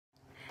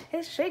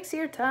It's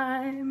Shakesyear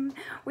time.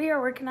 We are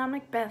working on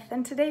Macbeth,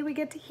 and today we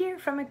get to hear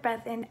from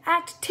Macbeth in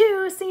Act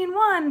 2, Scene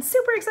 1.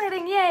 Super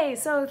exciting, yay!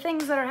 So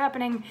things that are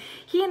happening.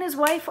 He and his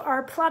wife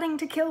are plotting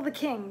to kill the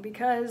king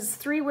because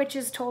 3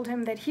 witches told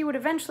him that he would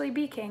eventually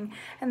be king,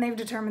 and they've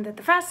determined that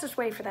the fastest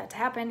way for that to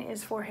happen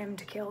is for him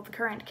to kill the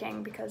current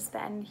king, because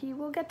then he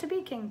will get to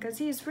be king, because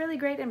he's really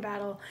great in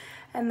battle,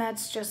 and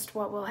that's just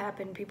what will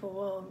happen. People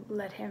will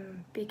let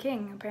him be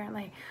king,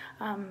 apparently.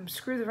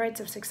 Screw the rights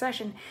of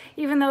succession.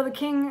 Even though the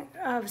King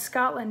of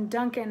Scotland,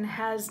 Duncan,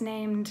 has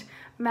named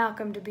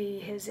Malcolm to be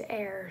his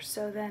heir,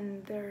 so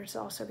then there's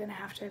also going to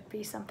have to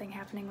be something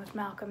happening with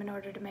Malcolm in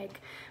order to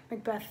make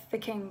Macbeth the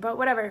king. But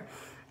whatever.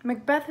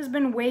 Macbeth has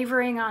been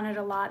wavering on it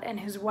a lot, and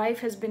his wife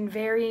has been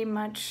very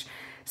much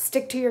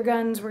stick to your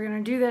guns, we're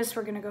gonna do this,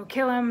 we're gonna go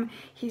kill him.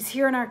 He's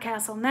here in our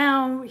castle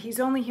now. He's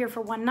only here for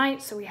one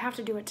night, so we have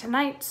to do it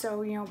tonight.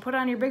 So, you know, put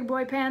on your big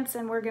boy pants,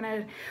 and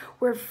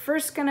we're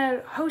first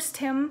gonna host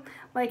him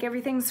like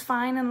everything's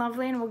fine and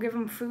lovely, and we'll give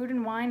him food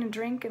and wine and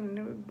drink,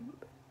 and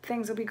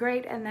things will be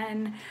great. And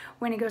then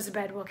when he goes to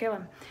bed, we'll kill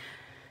him.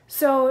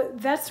 So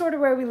that's sort of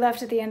where we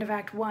left at the end of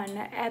Act 1.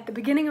 At the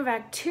beginning of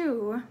Act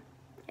 2,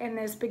 in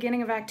this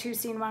beginning of Act 2,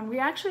 Scene 1, we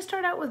actually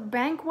start out with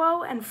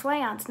Banquo and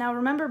Fleance. Now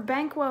remember,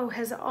 Banquo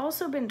has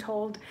also been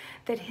told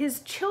that his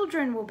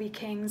children will be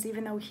kings,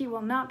 even though he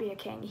will not be a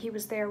king. He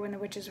was there when the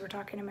witches were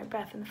talking to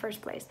Macbeth in the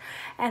first place.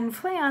 And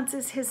Fleance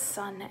is his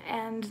son,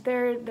 and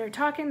they're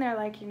talking, they're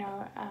like, you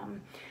know,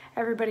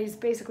 everybody's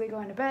basically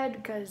going to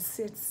bed because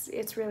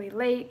it's really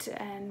late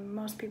and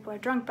most people are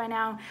drunk by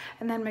now.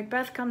 And then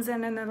Macbeth comes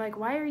in and they're like,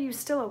 why are you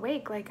still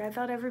awake? Like, I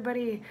thought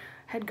everybody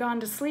had gone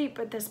to sleep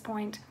at this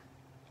point.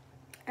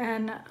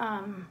 And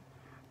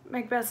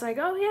Macbeth's like,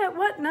 oh yeah,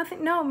 what,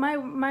 nothing, no,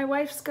 my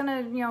wife's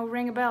gonna, you know,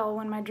 ring a bell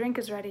when my drink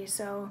is ready,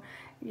 so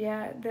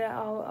yeah,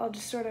 I'll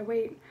just sort of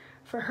wait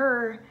for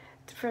her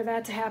for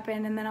that to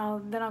happen, and then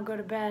I'll go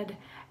to bed.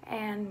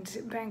 And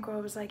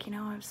Banquo was like, you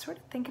know, I was sort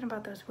of thinking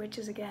about those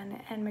witches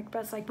again. And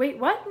Macbeth's like, wait,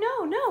 what?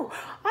 No,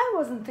 I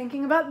wasn't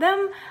thinking about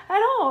them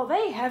at all.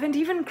 They haven't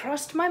even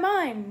crossed my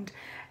mind.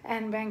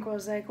 And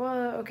Banquo's like,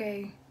 well,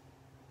 okay,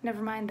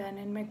 never mind then.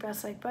 And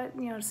Macbeth's like, but,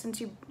 you know,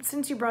 since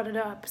you brought it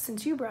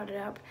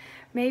up,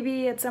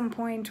 maybe at some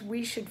point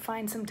we should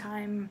find some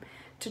time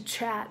to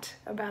chat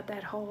about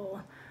that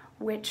whole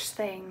witch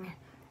thing.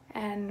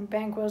 And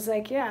Banquo's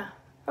like, yeah,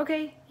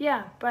 okay,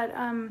 yeah, but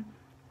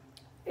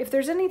if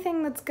there's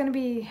anything that's going to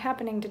be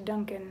happening to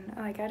Duncan,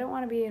 like, I don't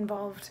want to be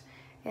involved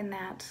in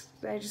that.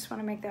 I just want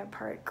to make that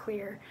part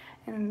clear.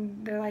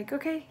 And they're like,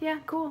 okay, yeah,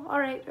 cool, all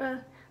right,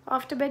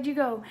 off to bed you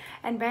go.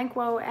 And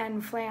Banquo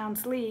and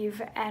Fleance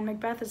leave, and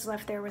Macbeth is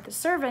left there with a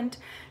servant,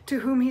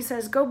 to whom he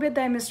says, go bid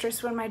thy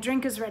mistress, when my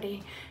drink is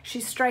ready,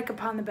 she strike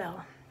upon the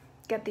bell.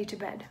 Get thee to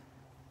bed.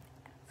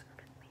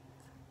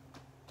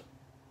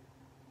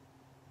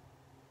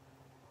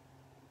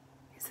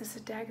 Is this a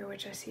dagger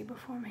which I see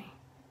before me?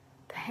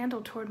 The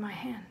handle toward my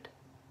hand.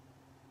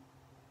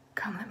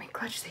 Come, let me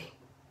clutch thee.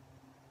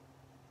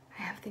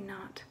 I have thee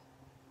not.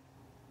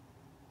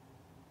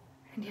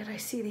 And yet I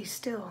see thee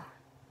still.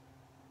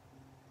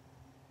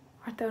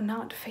 Art thou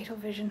not, fatal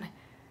vision,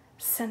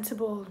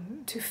 sensible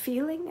to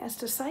feeling as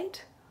to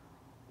sight?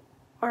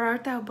 Or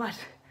art thou but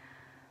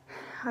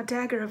a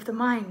dagger of the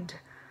mind,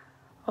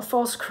 a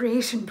false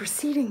creation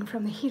proceeding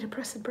from the heat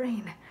oppressed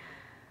brain?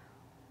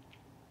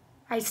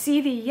 I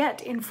see thee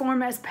yet in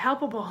form as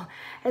palpable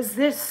as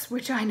this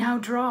which I now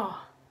draw.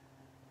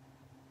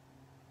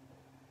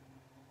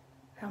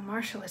 Thou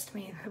marshallest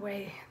me the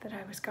way that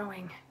I was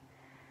going,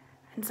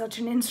 and such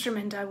an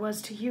instrument I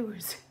was to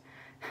use.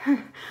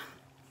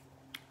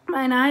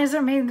 Mine eyes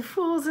are made the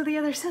fools of the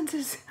other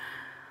senses,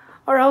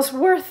 or else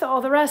worth all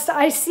the rest.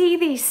 I see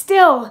thee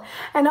still,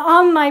 and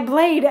on thy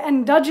blade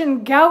and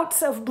dudgeon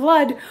gouts of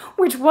blood,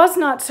 which was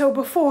not so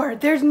before.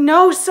 There's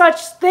no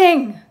such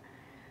thing.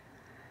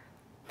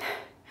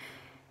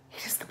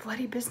 It is the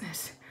bloody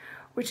business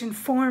which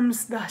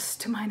informs thus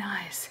to mine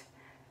eyes.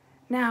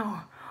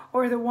 Now,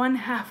 o'er the one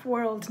half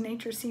world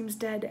nature seems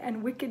dead,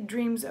 and wicked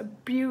dreams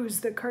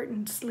abuse the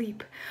curtained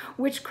sleep.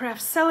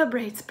 Witchcraft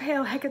celebrates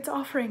pale Hecate's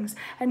offerings,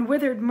 and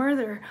withered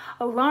murder,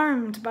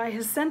 alarmed by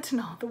his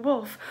sentinel, the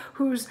wolf,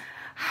 whose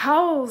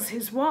howls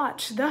his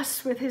watch,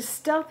 thus with his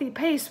stealthy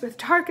pace, with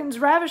Tarquin's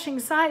ravishing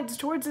sides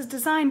towards his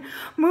design,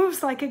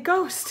 moves like a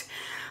ghost.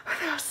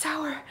 Thou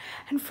sour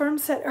and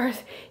firm-set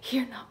earth,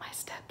 hear not my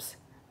steps,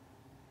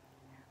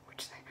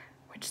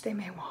 which they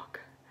may walk,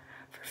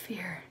 for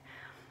fear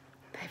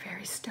thy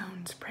very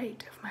stones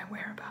prate of my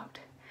whereabout,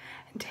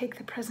 and take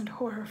the present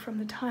horror from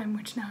the time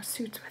which now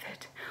suits with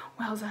it,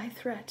 whiles I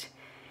threat,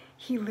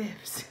 he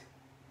lives.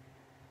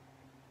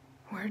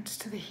 Words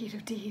to the heat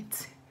of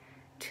deeds,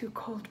 too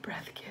cold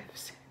breath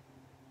gives.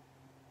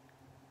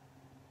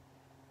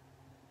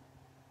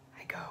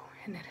 I go,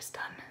 and it is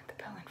done,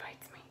 the bell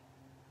invites me.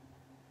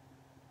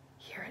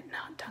 Hear it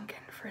not,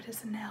 Duncan, for it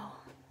is a knell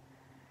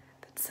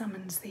that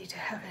summons thee to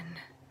heaven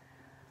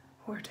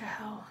or to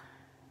hell.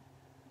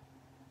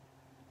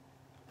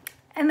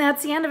 And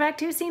that's the end of Act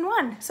 2, Scene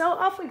 1. So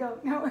off we go.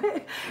 No,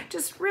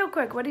 just real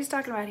quick, what he's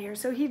talking about here.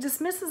 So he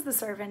dismisses the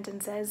servant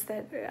and says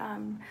that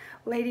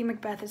Lady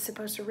Macbeth is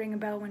supposed to ring a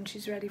bell when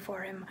she's ready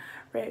for him,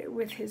 right,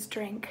 with his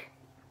drink.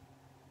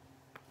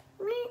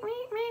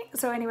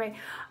 So anyway,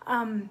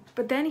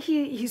 but then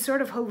he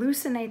sort of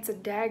hallucinates a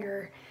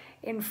dagger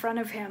in front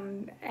of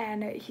him,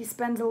 and he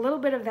spends a little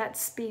bit of that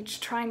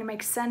speech trying to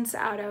make sense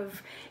out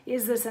of,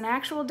 is this an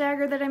actual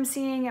dagger that I'm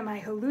seeing? Am I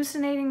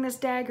hallucinating this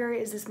dagger?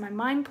 Is this my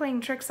mind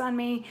playing tricks on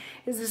me?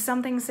 Is this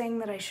something saying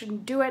that I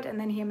shouldn't do it? And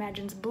then he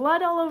imagines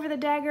blood all over the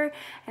dagger,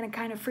 and it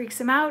kind of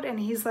freaks him out, and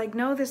he's like,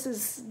 no, this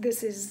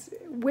is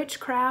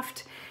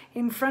witchcraft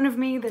in front of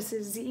me. This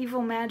is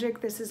evil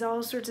magic. This is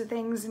all sorts of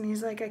things. And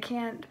he's like, I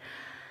can't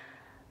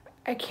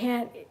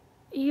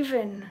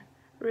even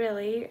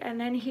really. And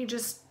then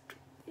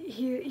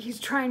he's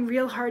trying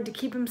real hard to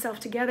keep himself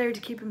together, to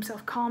keep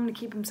himself calm, to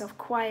keep himself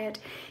quiet.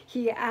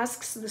 He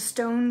asks the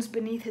stones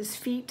beneath his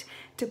feet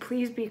to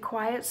please be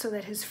quiet so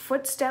that his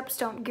footsteps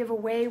don't give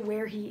away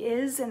where he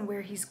is and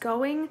where he's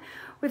going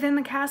within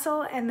the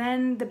castle. And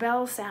then the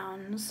bell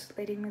sounds.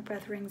 Lady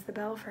Macbeth rings the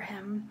bell for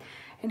him.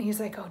 And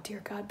he's like, oh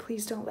dear God,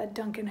 please don't let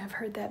Duncan have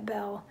heard that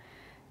bell.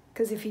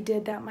 Because if he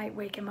did, that might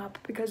wake him up.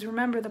 Because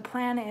remember, the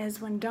plan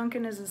is when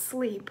Duncan is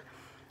asleep,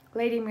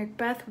 Lady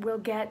Macbeth will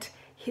get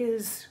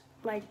his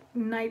like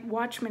night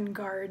watchman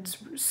guards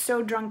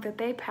so drunk that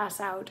they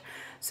pass out,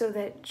 so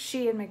that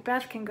she and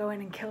Macbeth can go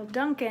in and kill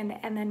Duncan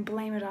and then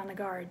blame it on the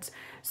guards.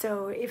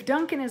 So if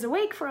Duncan is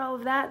awake for all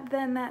of that,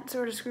 then that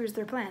sort of screws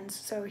their plans.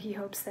 So he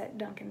hopes that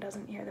Duncan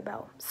doesn't hear the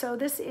bell. So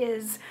this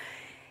is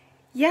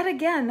yet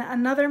again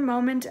another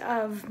moment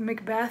of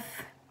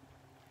Macbeth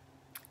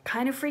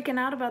kind of freaking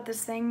out about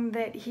this thing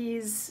that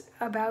he's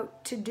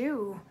about to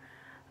do.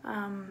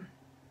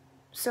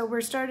 So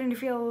we're starting to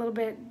feel a little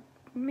bit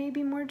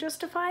maybe more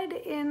justified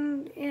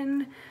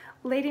in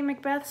Lady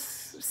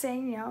Macbeth's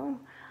saying, you know,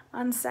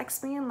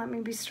 unsex me and let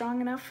me be strong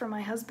enough for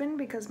my husband,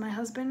 because my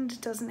husband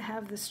doesn't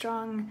have the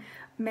strong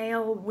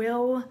male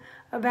will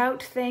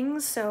about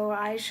things, so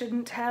I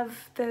shouldn't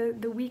have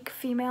the weak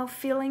female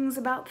feelings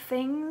about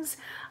things.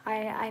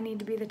 I need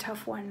to be the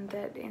tough one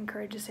that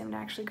encourages him to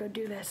actually go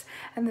do this.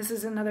 And this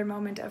is another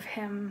moment of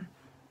him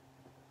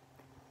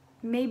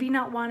maybe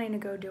not wanting to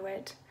go do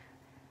it.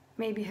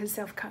 Maybe his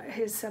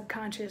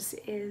subconscious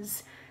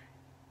is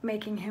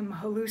making him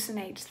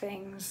hallucinate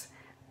things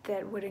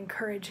that would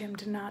encourage him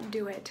to not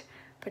do it.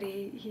 But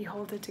he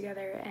holds it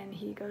together and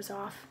he goes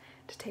off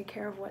to take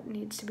care of what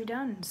needs to be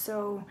done.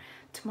 So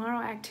tomorrow,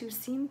 Act 2,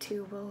 Scene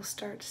 2, we'll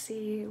start to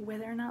see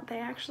whether or not they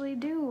actually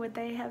do what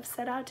they have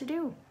set out to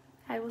do.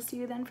 I will see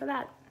you then for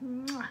that.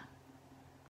 Mwah.